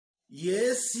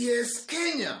Yes,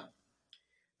 Kenya.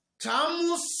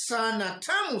 Tamu sana,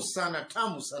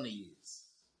 yes.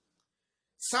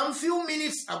 Some few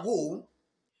minutes ago,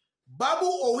 Babu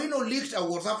Owino leaked a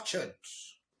WhatsApp chat.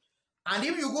 And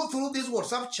if you go through this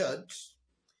WhatsApp chat,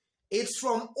 it's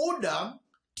from UDA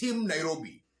Team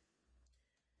Nairobi.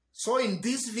 So in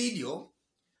this video,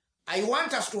 I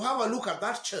want us to have a look at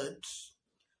that chat,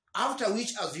 after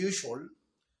which, as usual,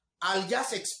 I'll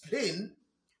just explain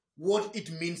what it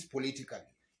means politically.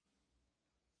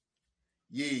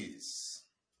 Yes.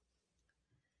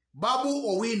 Babu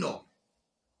Owino.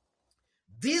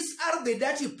 These are the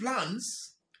dirty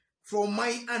plans from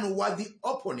my unworthy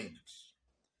opponent.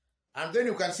 And then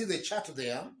you can see the chat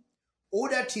there,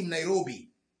 UDA Team Nairobi.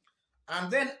 And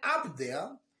then up there,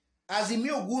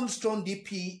 Azimio Gunstone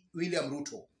DP William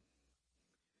Ruto.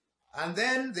 And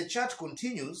then the chat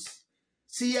continues,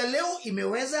 si ya leo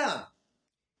imeweza,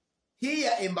 hii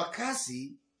ya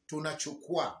Embakasi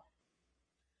tunachukua.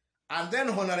 And then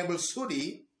Honorable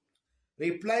Sudi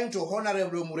replying to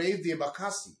Honorable Mureithi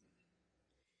Embakasi,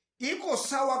 iko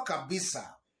sawa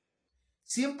kabisa,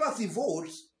 sympathy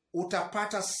votes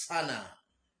utapata sana.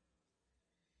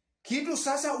 Kitu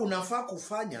sasa unafaa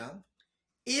kufanya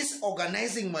is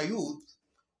organizing my youth,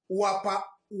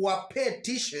 wape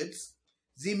t-shirts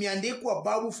zimeandikwa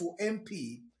Babu for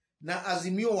MP na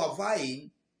Azimio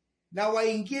wavai, na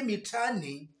waingie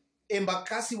mitani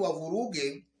Embakasi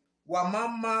wavuruge,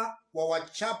 wamama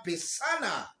wawachape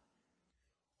sana.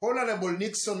 Honorable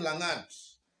Nixon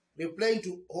Langat replying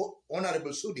to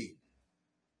Honorable Sudi,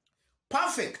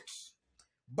 perfect.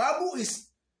 Babu is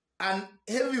an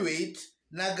heavyweight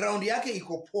na ground yake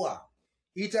iko poa.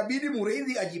 Itabidi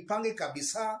Mureithi ajipange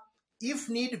kabisa, if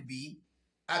need be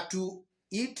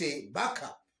atuite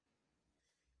backup.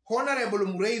 Honorable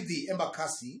Mureithi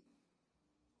Embakasi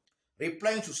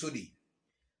replying to Sudi,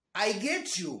 I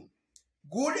get you.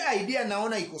 Good idea,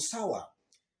 naona iko sawa.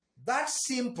 That's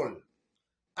simple.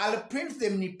 I'll print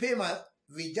them nipema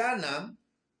vijana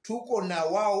tuko na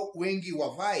wao wengi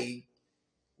wavai,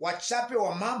 wachape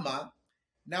wa mama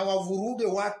na wavuruge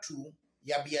watu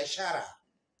ya biashara.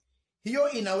 Hiyo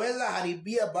inaweza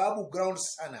haribia Babu ground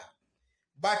sana.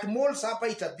 But malls hapa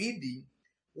itabidi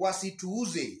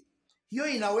wasituuze. Hiyo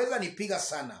inaweza nipiga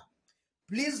sana.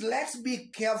 Please let's be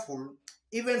careful,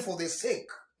 even for the sake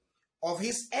of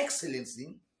His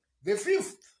Excellency the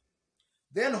Fifth.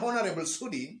 Then Honorable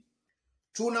Sudi,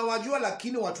 tunawajua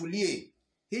lakini watulie.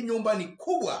 Hii nyumba ni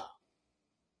kubwa.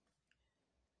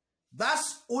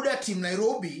 That's UDA Team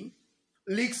Nairobi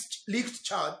leaked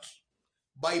chart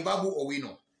by Babu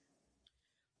Owino.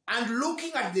 And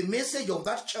looking at the message of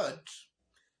that chart,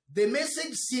 the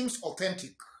message seems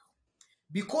authentic.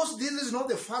 Because this is not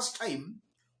the first time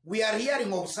we are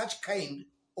hearing of such kind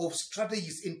of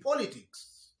strategies in politics.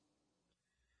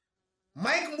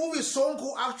 Mike Mbuvi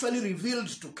Sonko actually revealed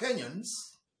to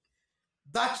Kenyans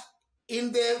that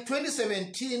in the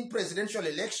 2017 presidential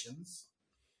elections,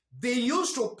 they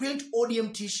used to print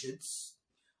ODM t-shirts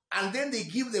and then they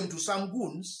give them to some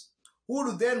goons who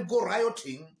would then go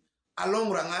rioting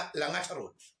along Langata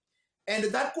Road. And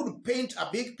that could paint a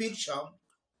big picture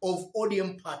of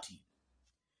ODM party.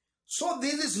 So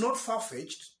this is not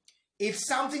far-fetched. It's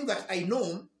something that I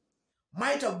know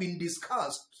might have been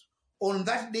discussed on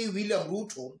that day William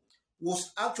Ruto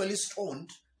was actually stoned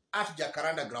at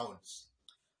Jacaranda grounds.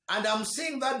 And I'm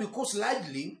saying that because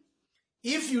largely,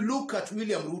 if you look at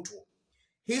William Ruto,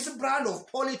 his brand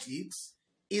of politics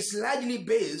is largely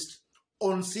based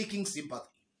on seeking sympathy.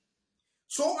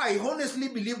 So I honestly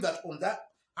believe that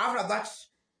after that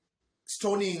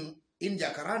stoning in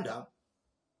Jacaranda,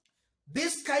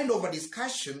 this kind of a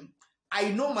discussion I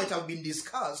know might have been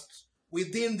discussed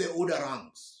within the UDA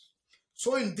ranks.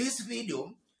 So in this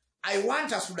video, I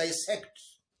want us to dissect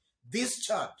this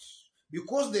chart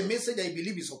because the message I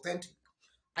believe is authentic.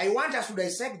 I want us to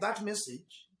dissect that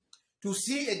message to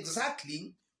see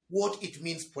exactly what it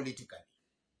means politically.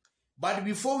 But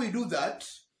before we do that,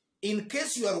 in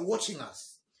case you are watching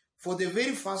us for the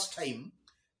very first time,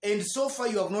 and so far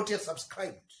you have not yet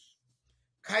subscribed,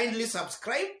 kindly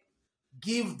subscribe,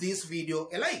 give this video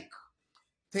a like.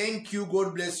 Thank you,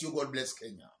 God bless you, God bless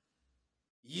Kenya.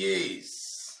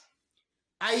 Yes,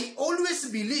 I always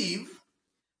believe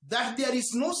that there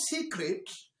is no secret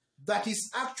that is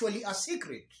actually a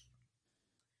secret.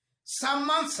 Some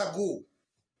months ago,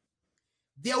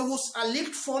 there was a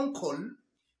leaked phone call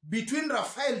between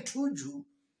Raphael Tuju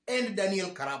and Daniel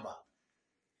Karaba.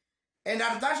 And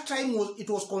at that time, it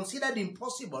was considered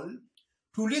impossible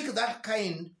to leak that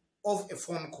kind of a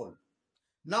phone call,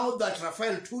 now that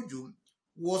Raphael Tuju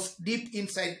was deep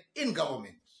inside in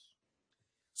government.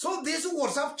 So this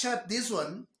WhatsApp chat, this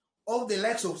one, of the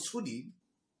likes of Sudi,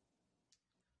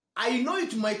 I know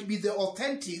it might be the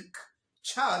authentic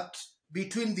chat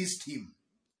between this team.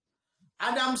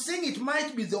 And I'm saying it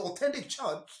might be the authentic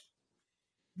chat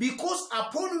because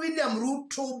upon William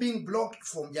Ruto being blocked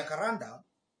from Jacaranda,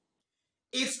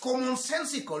 it's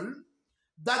commonsensical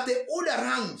that the UDA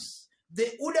ranks,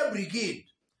 the UDA brigade,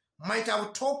 might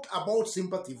have talked about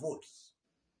sympathy votes.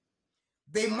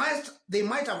 They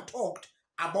might have talked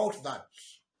about that.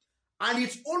 And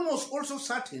it's almost also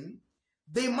certain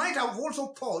they might have also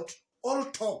thought or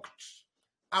talked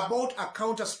about a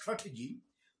counter strategy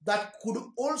that could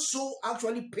also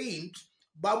actually paint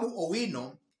Babu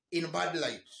Owino in bad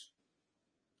light.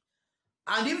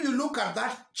 And if you look at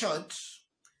that chart,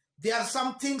 there are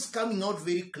some things coming out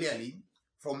very clearly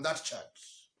from that chart.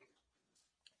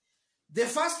 The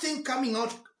first thing coming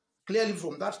out clearly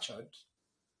from that chart,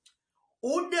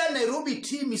 UDA Nairobi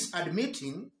team is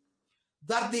admitting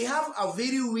that they have a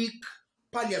very weak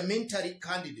parliamentary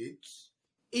candidate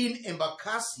in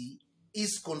Embakasi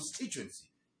East constituency.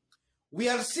 We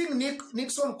are seeing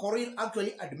Nixon Korir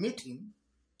actually admitting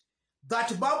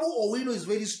that Babu Owino is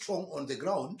very strong on the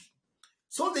ground,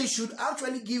 so they should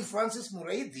actually give Francis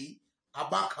Muriithi a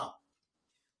backup.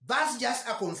 That's just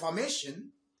a confirmation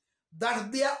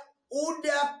that their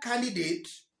UDA candidate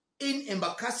in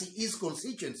Embakasi East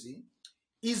constituency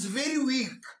is very weak,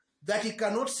 that he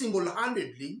cannot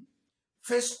single-handedly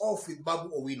face off with Babu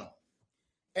Owino.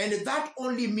 And that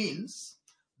only means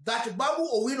that Babu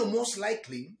Owino most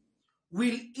likely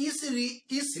will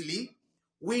easily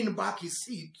win back his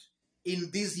seat in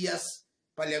this year's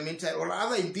parliamentary, or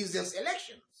rather in this year's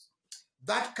elections.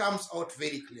 That comes out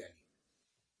very clearly.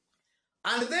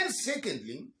 And then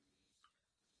secondly,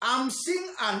 I'm seeing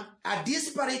a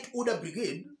disparate UDA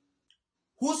brigade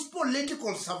whose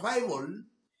political survival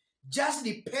just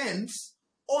depends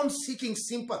on seeking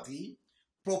sympathy,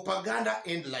 propaganda,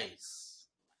 and lies.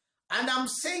 And I'm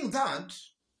saying that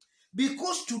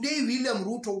because today William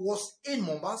Ruto was in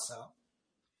Mombasa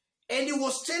and he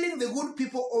was telling the good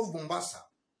people of Mombasa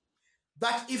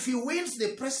that if he wins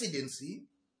the presidency,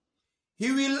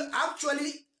 he will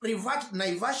actually revert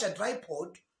Naivasha dry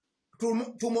port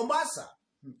to Mombasa.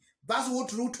 That's what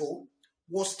Ruto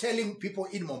was telling people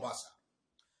in Mombasa.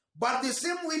 But the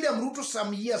same William Ruto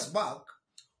some years back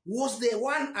was the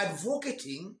one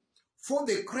advocating for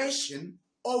the creation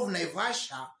of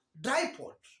Naivasha dry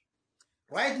port.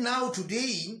 Right now,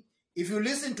 today, if you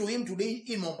listen to him today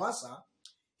in Mombasa,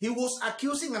 he was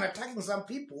accusing and attacking some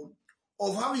people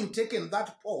of having taken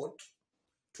that port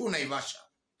to Naivasha.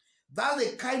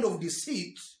 That's the kind of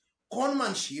deceit,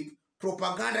 conmanship,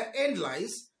 propaganda, and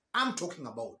lies I'm talking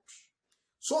about.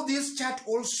 So this chart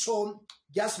also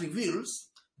just reveals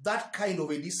that kind of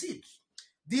a deceit.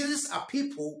 These are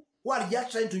people who are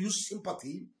just trying to use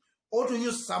sympathy or to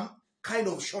use some kind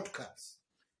of shortcuts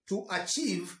to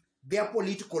achieve their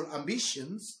political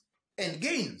ambitions and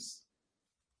gains.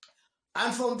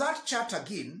 And from that chart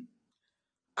again,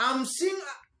 I'm seeing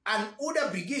an UDA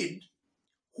brigade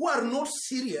who are not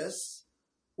serious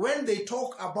when they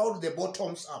talk about the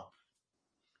bottoms up.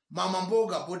 Mama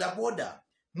mboga, boda boda,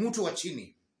 mtu wa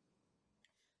chini.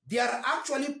 They are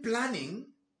actually planning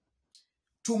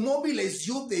to mobilize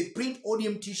youth. They print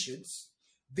odium t-shirts,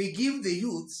 they give the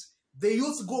youths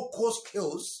go cause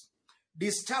chaos,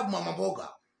 disturb Mama Mboga.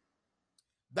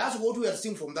 That's what we are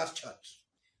seeing from that chart.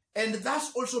 And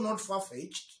that's also not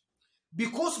far-fetched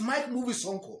because Mike Mbuvi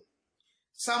Sonko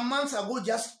some months ago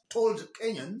just told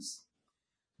Kenyans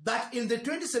that in the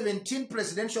 2017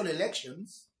 presidential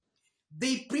elections,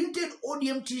 they printed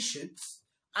odium t-shirts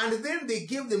and then they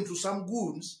gave them to some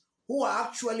goons who are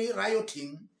actually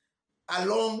rioting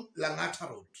along Langata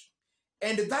Road.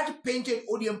 And that painted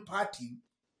odium party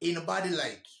in bad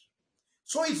light.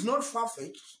 So it's not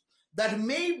far-fetched that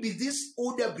maybe this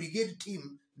UDA brigade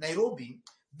team, Nairobi,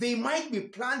 they might be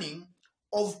planning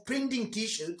of printing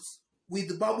t-shirts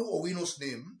with Babu Owino's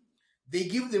name. They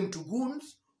give them to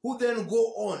goons who then go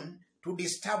on to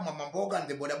disturb Mama Mboga and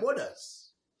the border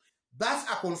borders. That's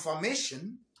a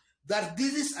confirmation that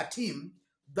this is a team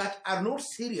that are not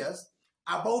serious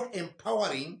about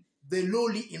empowering the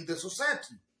lowly in the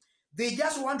society. They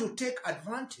just want to take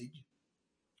advantage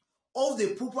of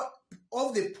the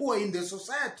poor in the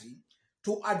society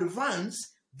to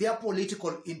advance their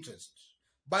political interests.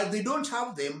 But they don't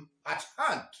have them at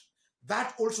hand.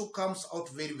 That also comes out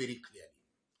very, very clearly.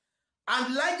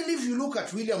 And likely if you look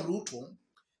at William Ruto,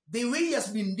 the way he has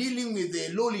been dealing with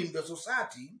the lowly in the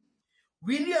society,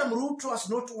 William Ruto has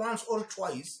not once or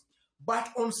twice, but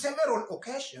on several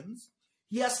occasions,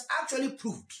 he has actually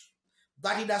proved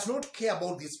that he does not care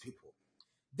about these people.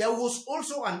 There was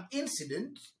also an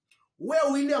incident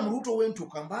where William Ruto went to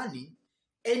Kambani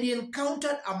and he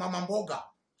encountered a Mama Mboga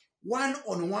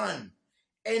one-on-one.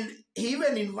 And he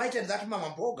even invited that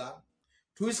Mama Mboga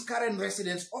to his current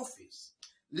residence office.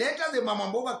 Later, the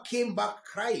Mama Mboga came back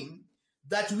crying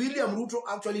that William Ruto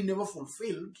actually never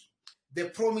fulfilled the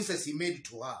promises he made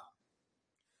to her.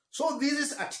 So this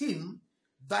is a team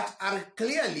that are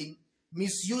clearly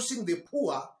misusing the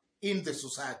poor in the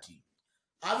society.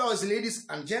 Otherwise, ladies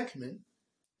and gentlemen,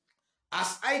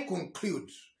 as I conclude,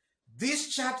 this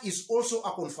chart is also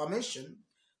a confirmation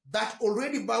that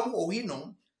already Babu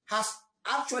Owino has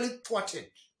actually thwarted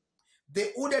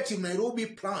the UDA Team Nairobi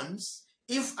plans,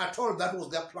 if at all that was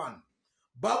their plan.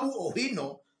 Babu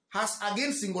Owino has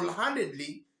again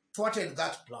single-handedly thwarted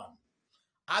that plan.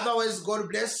 Otherwise, God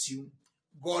bless you.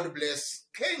 God bless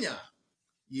Kenya.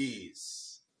 Yes.